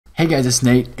Hey guys, it's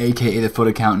Nate, aka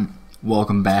TheFutAccountant.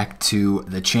 Welcome back to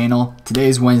the channel. Today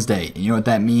is Wednesday, and you know what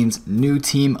that means? New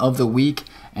team of the week,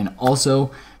 and also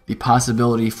the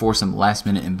possibility for some last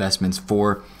minute investments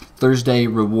for Thursday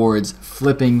rewards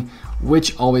flipping,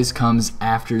 which always comes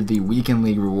after the weekend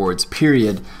league rewards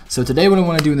period. So today what I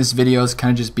want to do in this video is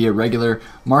kind of just be a regular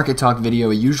market talk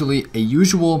video,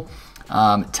 usual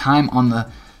time on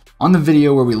the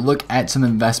video where we look at some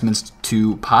investments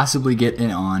to possibly get in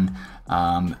on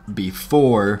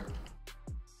before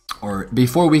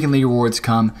weekend league rewards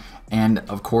come, and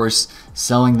of course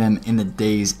selling them in the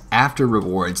days after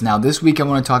rewards. Now this week I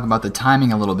want to talk about the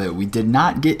timing a little bit. We did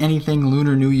not get anything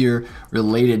Lunar New Year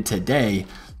related today,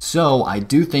 so I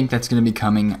do think that's going to be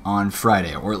coming on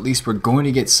Friday, or at least we're going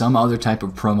to get some other type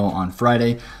of promo on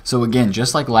Friday. So again,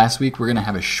 just like last week, we're going to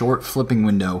have a short flipping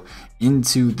window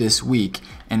into this week,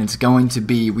 and it's going to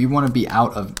be, we want to be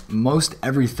out of most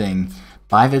everything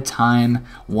by the time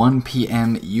 1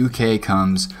 p.m. UK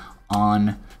comes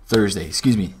on Thursday.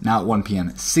 Excuse me, not 1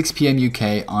 p.m., 6 p.m.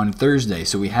 UK on Thursday.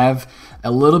 So we have a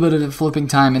little bit of a flipping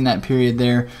time in that period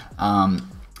there.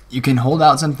 You can hold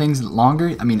out some things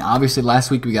longer. I mean, obviously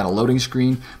last week we got a loading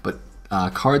screen, but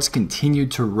cards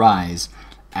continued to rise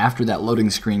after that loading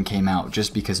screen came out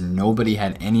just because nobody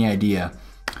had any idea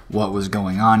what was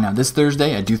going on. Now this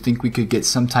Thursday, I do think we could get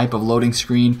some type of loading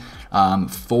screen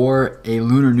for a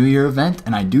Lunar New Year event,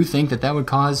 and I do think that would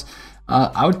cause,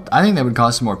 I think that would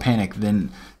cause some more panic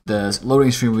than the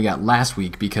loading screen we got last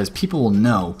week, because people will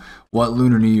know what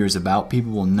Lunar New Year is about.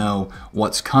 People will know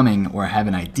what's coming or have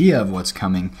an idea of what's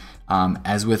coming.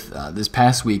 As with this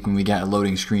past week when we got a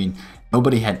loading screen,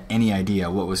 nobody had any idea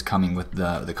what was coming with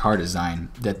the card design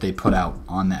that they put out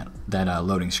on that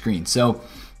loading screen. So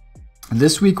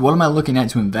this week, what am I looking at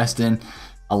to invest in?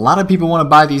 A lot of people want to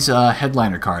buy these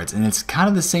headliner cards, and it's kind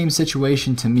of the same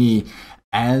situation to me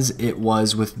as it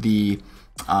was with the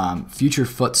Future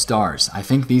Foot Stars. I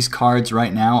think these cards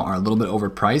right now are a little bit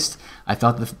overpriced. I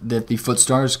thought that the Foot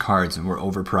Stars cards were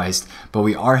overpriced, but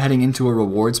we are heading into a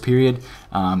rewards period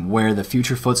where the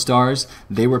Future Foot Stars,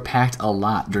 they were packed a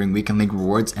lot during weekend league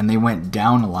rewards, and they went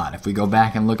down a lot. If we go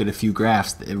back and look at a few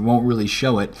graphs, it won't really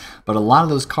show it, but a lot of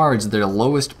those cards, their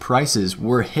lowest prices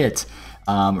were hit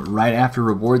right after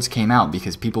rewards came out,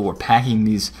 because people were packing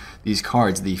these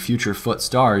cards, the Future Foot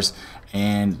Stars,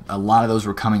 and a lot of those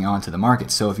were coming onto the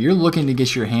market. So if you're looking to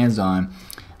get your hands on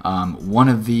one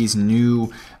of these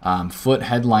new foot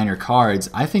headliner cards,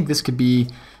 I think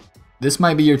this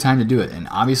might be your time to do it. And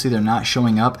obviously they're not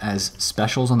showing up as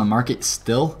specials on the market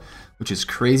still, which is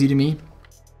crazy to me.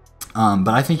 But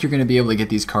I think you're going to be able to get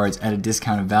these cards at a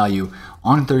discounted value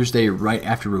on Thursday right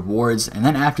after rewards. And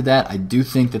then after that, I do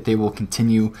think that they will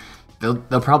continue.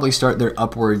 They'll probably start their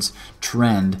upwards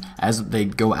trend as they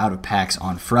go out of packs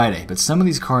on Friday. But some of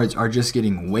these cards are just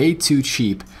getting way too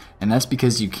cheap, and that's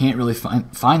because you can't really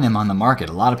find them on the market.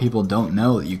 A lot of people don't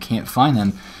know that you can't find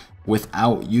them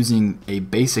without using a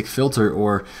basic filter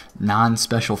or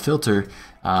non-special filter,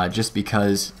 just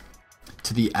because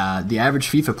to the average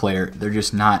FIFA player, they're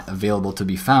just not available to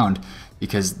be found,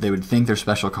 because they would think they're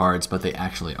special cards, but they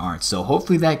actually aren't. So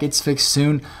hopefully that gets fixed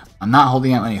soon. I'm not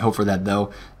holding out any hope for that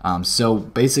though. So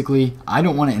basically, I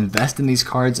don't want to invest in these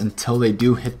cards until they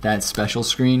do hit that special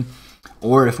screen,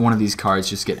 or if one of these cards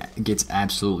just gets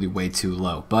absolutely way too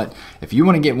low. But if you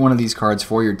want to get one of these cards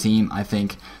for your team, I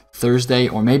think Thursday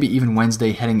or maybe even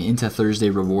Wednesday heading into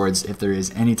Thursday rewards, if there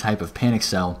is any type of panic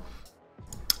sell,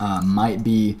 might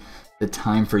be the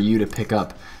time for you to pick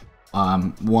up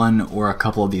one or a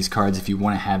couple of these cards if you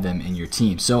want to have them in your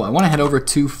team. So I want to head over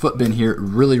to Footbin here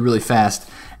really fast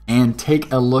and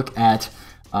take a look at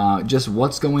just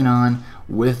what's going on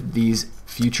with these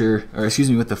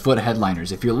with the foot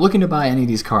headliners. If you're looking to buy any of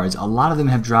these cards, a lot of them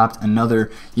have dropped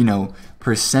another,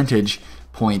 percentage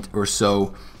point or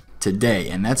so today,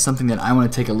 and that's something that I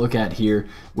want to take a look at here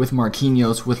with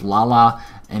Marquinhos, with Lala,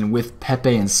 and with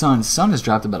Pepe and Son. Son has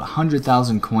dropped about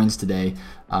 100,000 coins today.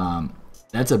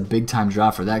 That's a big time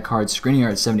drop for that card.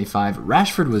 Skriniar at 75.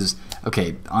 Rashford was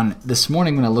okay on this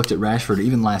morning when I looked at Rashford,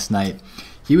 even last night.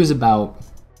 He was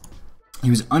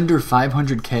under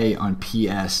 500k on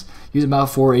PS. He was about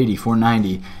 480,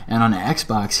 490, and on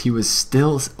Xbox he was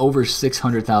still over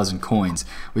 600,000 coins,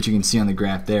 which you can see on the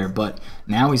graph there. But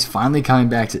now he's finally coming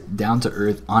back down to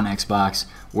earth on Xbox,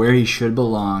 where he should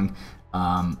belong.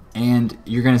 And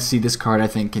you're going to see this card, I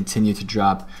think, continue to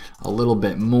drop a little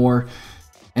bit more.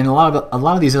 And a lot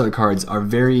of these other cards are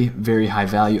very high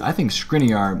value. I think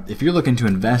Skriniar, if you're looking to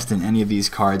invest in any of these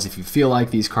cards, if you feel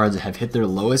like these cards have hit their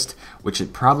lowest, which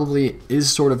it probably is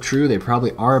sort of true, they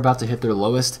probably are about to hit their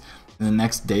lowest, in the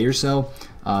next day or so.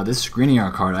 This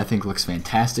Skriniar card I think looks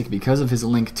fantastic because of his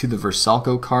link to the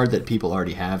Versalco card that people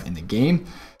already have in the game,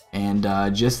 and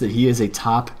just that he is a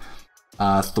top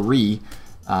 3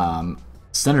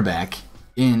 center back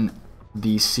in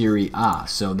the Serie A.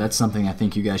 So that's something I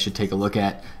think you guys should take a look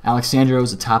at. Alexandro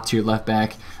is a top tier left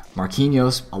back.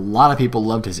 Marquinhos, a lot of people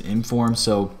loved his inform,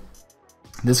 so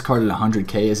this card at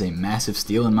 100k is a massive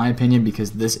steal in my opinion,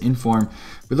 because this inform,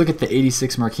 if we look at the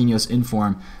 86 Marquinhos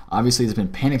inform, obviously it's been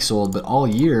panic sold, but all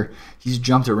year he's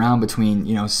jumped around between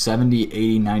 70,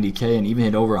 80, 90k, and even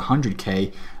hit over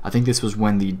 100k. I think this was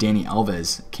when the Dani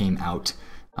Alves came out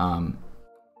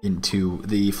into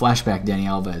the flashback Dani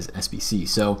Alves SBC.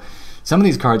 So some of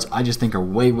these cards I just think are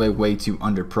way too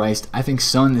underpriced. I think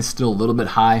Son is still a little bit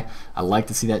high. I like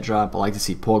to see that drop. I like to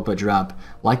see Pogba drop.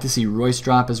 I like to see Royce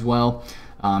drop as well.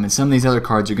 And some of these other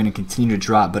cards are going to continue to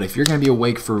drop. But if you're going to be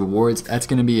awake for rewards, that's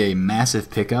going to be a massive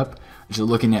pickup. Just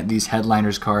looking at these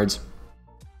headliners cards.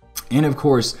 And of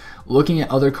course, looking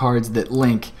at other cards that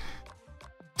link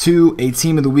to a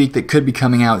team of the week that could be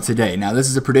coming out today. Now, this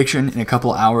is a prediction. In a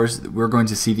couple hours, we're going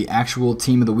to see the actual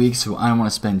team of the week, so I don't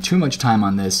want to spend too much time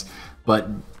on this. But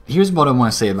here's what I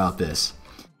want to say about this.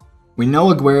 We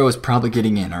know Aguero is probably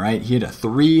getting in, all right? He had a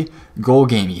 3-goal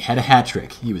game. He had a hat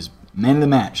trick. He was man of the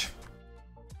match.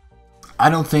 I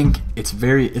don't think it's a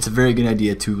very good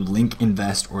idea to link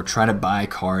invest or try to buy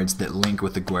cards that link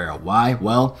with Aguero. Why?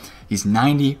 Well, he's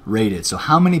 90 rated. So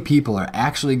how many people are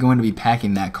actually going to be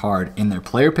packing that card in their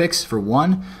player picks for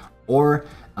one, or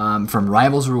from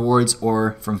Rivals rewards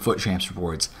or from Foot Champs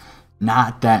rewards?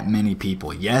 Not that many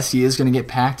people. Yes, he is going to get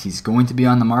packed. He's going to be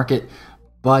on the market,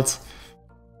 but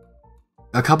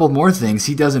a couple more things.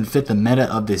 He doesn't fit the meta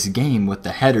of this game with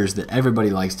the headers that everybody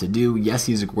likes to do. Yes,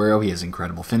 he's Aguero. He has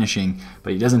incredible finishing,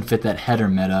 but he doesn't fit that header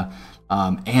meta.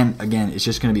 And again, it's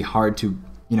just going to be hard to,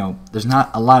 there's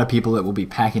not a lot of people that will be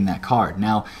packing that card.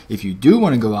 Now, if you do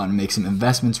want to go out and make some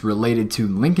investments related to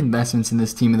link investments in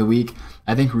this team of the week,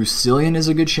 I think Roussillon is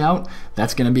a good shout.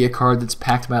 That's going to be a card that's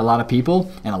packed by a lot of people,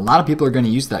 and a lot of people are going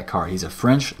to use that card. He's a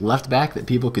French left back that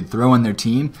people could throw in their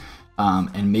team.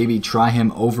 And maybe try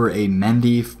him over a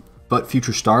Mendy but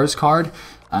Future Stars card.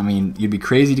 I mean, you'd be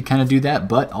crazy to kind of do that,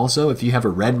 but also if you have a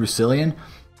red Roussillon,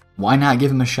 why not give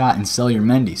him a shot and sell your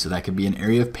Mendy? So that could be an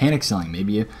area of panic selling.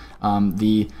 Maybe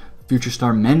the Future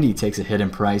Star Mendy takes a hit in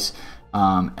price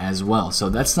as well. So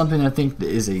that's something I think that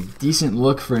is a decent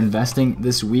look for investing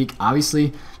this week.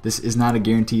 Obviously, this is not a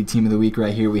guaranteed team of the week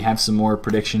right here. We have some more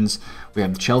predictions. We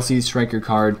have the Chelsea striker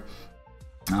card.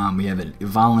 We have a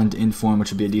Volland inform,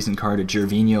 which would be a decent card, a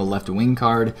Gervinho left wing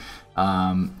card,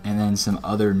 and then some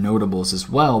other notables as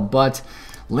well. But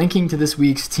linking to this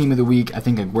week's team of the week, I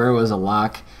think Aguero is a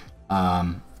lock.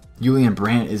 Julian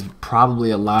Brandt is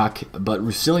probably a lock, but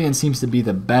Roussillon seems to be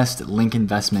the best link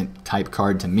investment type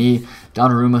card to me.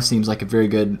 Donnarumma seems like a very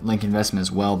good link investment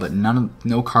as well, but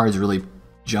no cards really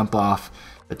jump off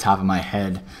the top of my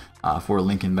head for a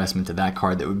link investment to that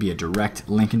card that would be a direct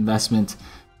link investment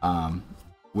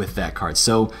with that card.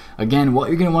 So again, what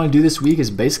you're going to want to do this week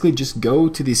is basically just go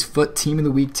to this Foot Team of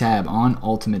the Week tab on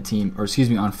Ultimate Team, or excuse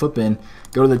me, on Footbin,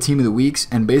 go to the Team of the Weeks,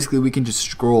 and basically we can just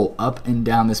scroll up and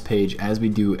down this page as we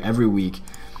do every week.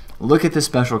 Look at the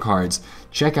special cards,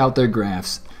 check out their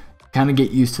graphs, kind of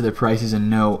get used to their prices and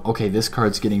know, okay, this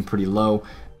card's getting pretty low.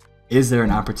 Is there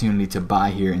an opportunity to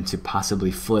buy here and to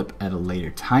possibly flip at a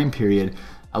later time period?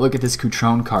 I look at this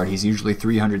Coutron card. He's usually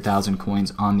 300,000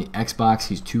 coins on the Xbox.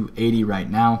 He's 280 right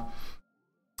now.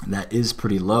 That is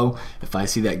pretty low. If I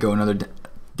see that go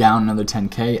down another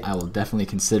 10k, I will definitely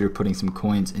consider putting some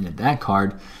coins into that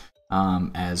card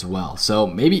as well. So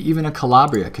maybe even a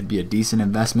Calabria could be a decent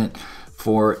investment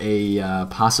for a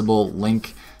possible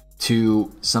link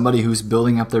to somebody who's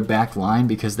building up their back line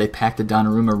because they packed the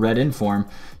Donnarumma red inform.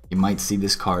 You might see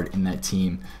this card in that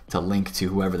team to link to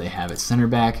whoever they have at center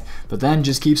back. But then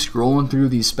just keep scrolling through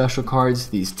these special cards,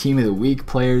 these Team of the Week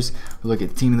players. We look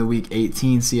at Team of the Week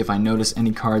 18, see if I notice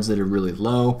any cards that are really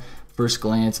low. First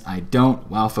glance, I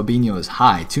don't. Wow, Fabinho is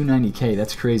high, 290k,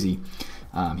 that's crazy.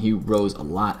 He rose a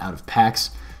lot out of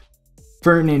packs.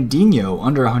 Fernandinho,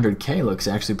 under 100k, looks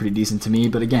actually pretty decent to me.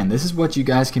 But again, this is what you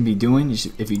guys can be doing.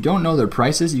 If you don't know their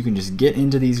prices, you can just get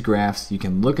into these graphs. You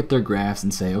can look at their graphs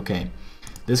and say, okay,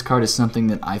 this card is something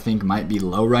that I think might be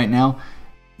low right now.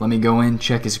 Let me go in,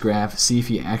 check his graph, see if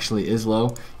he actually is low.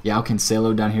 João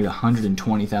Cancelo down here to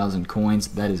 120,000 coins.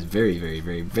 That is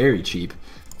very cheap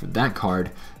for that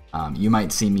card. You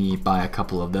might see me buy a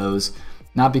couple of those.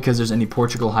 Not because there's any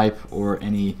Portugal hype or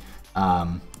any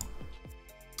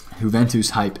Juventus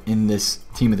hype in this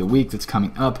team of the week that's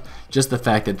coming up. Just the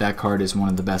fact that that card is one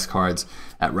of the best cards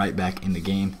at right back in the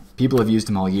game. People have used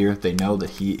him all year. They know that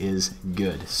he is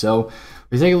good. So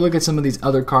we take a look at some of these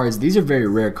other cards. These are very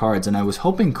rare cards, and I was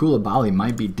hoping Koulibaly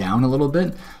might be down a little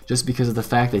bit just because of the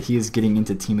fact that he is getting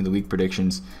into team of the week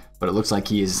predictions, but it looks like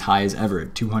he is as high as ever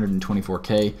at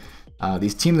 224K.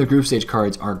 These team of the group stage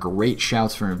cards are great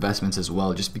shouts for investments as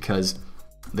well, just because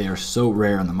they are so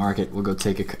rare on the market. We'll go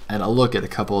take a look at a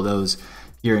couple of those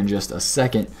here in just a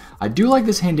second. I do like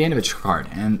this Handanovic card,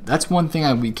 and that's one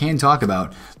thing we can talk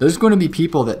about. There's going to be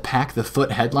people that pack the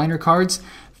FUT headliner cards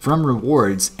from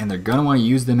rewards, and they're going to want to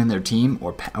use them in their team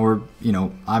or you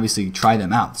know, obviously try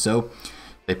them out. So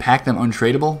they pack them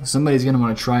untradeable. Somebody's going to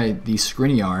want to try the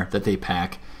Skriniar that they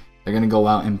pack. They're going to go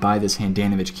out and buy this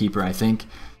Handanovic keeper, I think.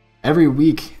 Every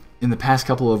week in the past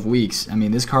couple of weeks, I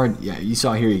mean, this card, yeah, you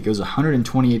saw here, he goes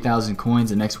 128,000 coins.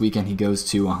 The next weekend he goes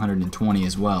to 120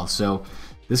 as well. So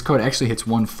this card actually hits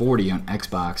 140 on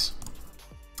Xbox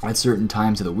at certain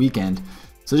times of the weekend.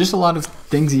 So just a lot of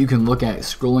things that you can look at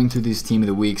scrolling through these team of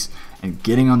the weeks and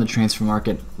getting on the transfer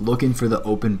market, looking for the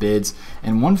open bids.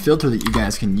 And one filter that you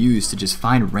guys can use to just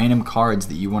find random cards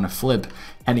that you want to flip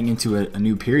heading into a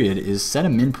new period is set a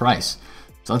min price.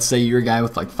 So let's say you're a guy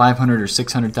with like 500 or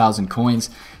 600,000 coins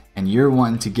and you're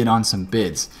wanting to get on some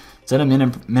bids. Set a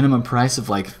minimum price of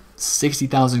like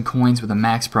 60,000 coins with a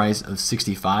max price of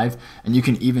 65, and you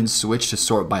can even switch to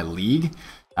sort by league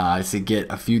to get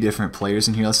a few different players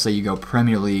in here. Let's say you go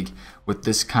Premier League with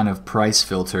this kind of price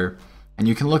filter, and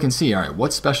you can look and see, all right,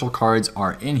 what special cards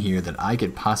are in here that I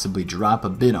could possibly drop a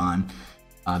bid on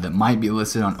that might be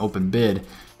listed on open bid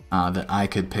that I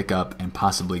could pick up and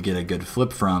possibly get a good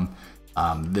flip from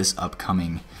this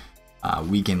upcoming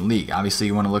weekend league. Obviously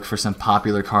you want to look for some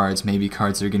popular cards, maybe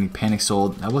cards that are getting panic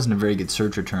sold. That wasn't a very good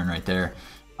search return right there,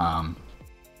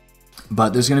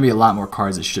 but there's going to be a lot more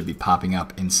cards that should be popping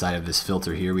up inside of this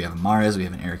filter here. We have Mahrez, we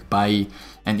have an Eric Bailly,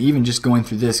 and even just going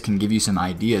through this can give you some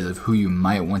ideas of who you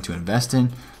might want to invest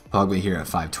in. Pogba here at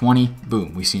 520,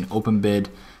 boom, we see an open bid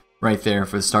right there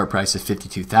for the start price of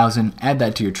 52,000. Add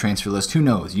that to your transfer list. Who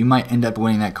knows? You might end up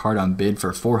winning that card on bid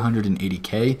for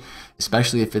 480K,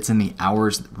 especially if it's in the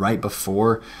hours right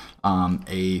before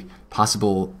the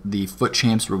FUT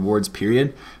Champs rewards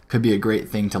period. Could be a great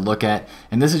thing to look at.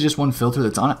 And this is just one filter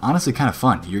that's honestly kind of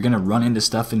fun. You're going to run into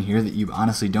stuff in here that you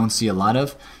honestly don't see a lot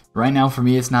of. Right now for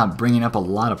me, it's not bringing up a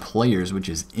lot of players, which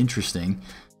is interesting.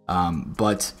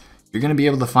 But you're going to be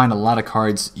able to find a lot of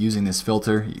cards using this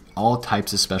filter, all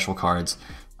types of special cards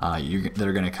that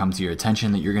are going to come to your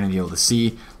attention that you're going to be able to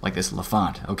see, like this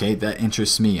Lafont. Okay, that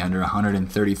interests me under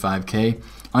 135K,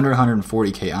 under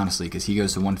 140K honestly, because he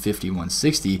goes to 150,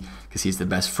 160, because he's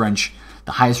the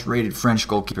highest rated French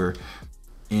goalkeeper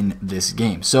in this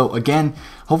game. So again,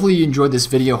 hopefully you enjoyed this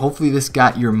video. Hopefully this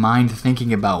got your mind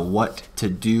thinking about what to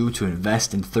do to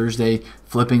invest in Thursday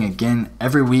flipping. Again,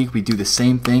 every week we do the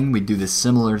same thing, we do this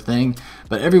similar thing,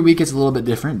 but every week it's a little bit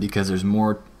different because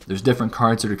there's different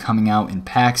cards that are coming out in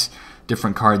packs,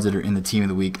 different cards that are in the team of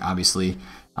the week. Obviously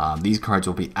these cards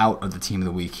will be out of the team of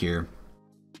the week here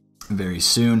very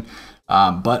soon.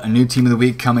 But a new team of the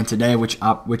week coming today,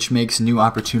 which makes new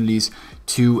opportunities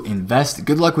to invest.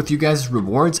 Good luck with you guys'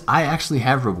 rewards. I actually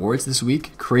have rewards this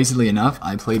week. Crazily enough,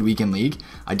 I played Weekend League.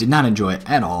 I did not enjoy it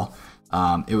at all.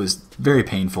 It was very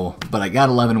painful, but I got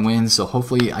 11 wins, so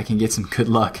hopefully I can get some good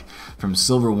luck from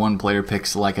Silver 1 player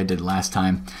picks like I did last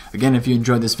time. Again, if you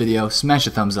enjoyed this video, smash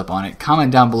a thumbs up on it.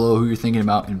 Comment down below who you're thinking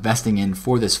about investing in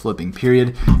for this flipping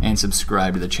period, and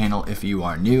subscribe to the channel if you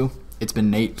are new. It's been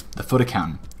Nate, the FUT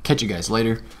Accountant. Catch you guys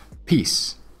later.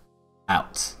 Peace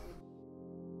out.